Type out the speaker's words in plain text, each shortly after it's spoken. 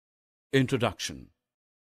Introduction.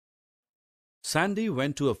 Sandy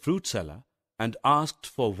went to a fruit seller and asked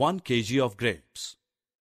for 1 kg of grapes.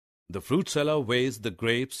 The fruit seller weighs the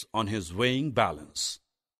grapes on his weighing balance.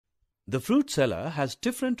 The fruit seller has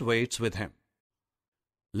different weights with him.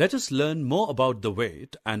 Let us learn more about the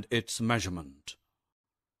weight and its measurement.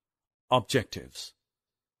 Objectives.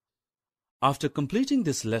 After completing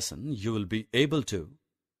this lesson, you will be able to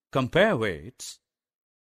compare weights,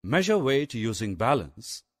 measure weight using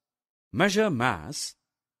balance, measure mass,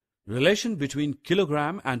 relation between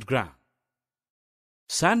kilogram and gram.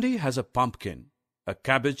 Sandy has a pumpkin, a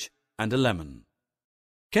cabbage, and a lemon.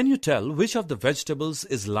 Can you tell which of the vegetables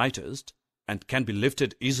is lightest and can be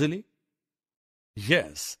lifted easily?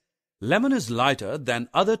 Yes, lemon is lighter than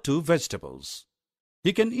other 2 vegetables.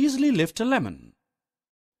 He can easily lift a lemon.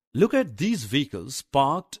 Look at these vehicles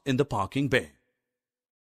parked in the parking bay.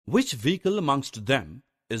 Which vehicle amongst them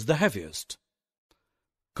is the heaviest?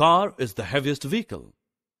 Car is the heaviest vehicle.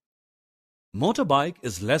 Motorbike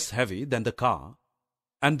is less heavy than the car,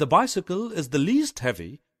 and the bicycle is the least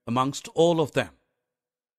heavy amongst all of them.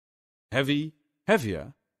 Heavy,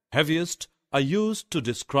 heavier, heaviest are used to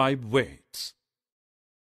describe weights.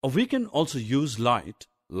 Or we can also use light,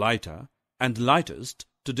 lighter, and lightest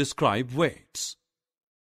to describe weights.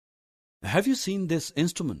 Have you seen this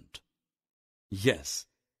instrument? Yes,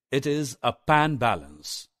 it is a pan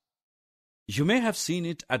balance. You may have seen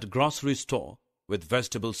it at a grocery store with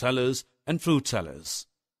vegetable sellers and fruit sellers.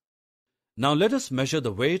 Now let us measure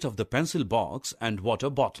the weight of the pencil box and water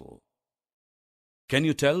bottle. Can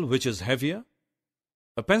you tell which is heavier?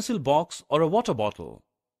 A pencil box or a water bottle?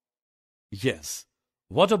 Yes,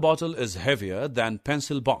 water bottle is heavier than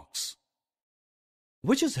pencil box.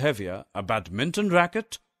 Which is heavier, a badminton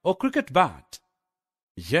racket or cricket bat?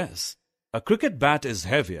 Yes, a cricket bat is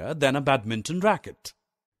heavier than a badminton racket.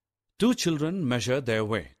 2 children measure their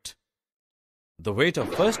weight. The weight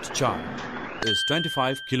of first child is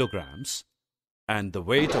 25 kilograms and the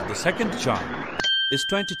weight of the second child is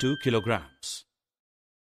 22 kilograms.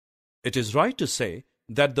 It is right to say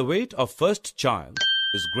that the weight of first child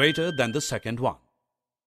is greater than the second one.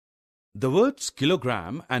 The words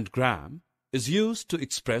kilogram and gram is used to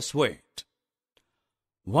express weight.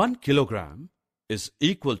 1 kilogram is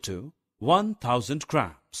equal to 1000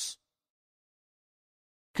 grams.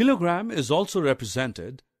 Kilogram is also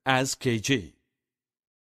represented as kg.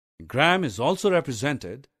 Gram is also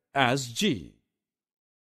represented as g.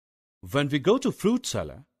 When we go to fruit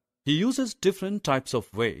seller, he uses different types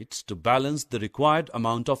of weights to balance the required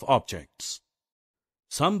amount of objects.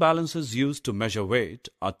 Some balances used to measure weight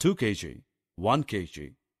are 2 kg, 1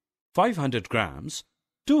 kg, 500 grams,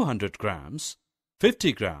 200 grams,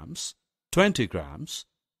 50 grams, 20 grams,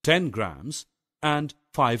 10 grams, and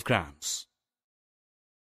 5 grams.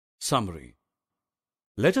 Summary.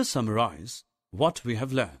 Let us summarize what we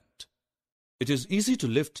have learned. It is easy to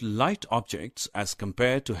lift light objects as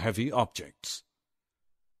compared to heavy objects.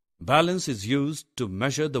 Balance is used to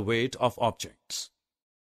measure the weight of objects.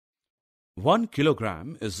 1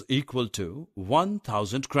 kilogram is equal to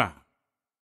 1000 grams.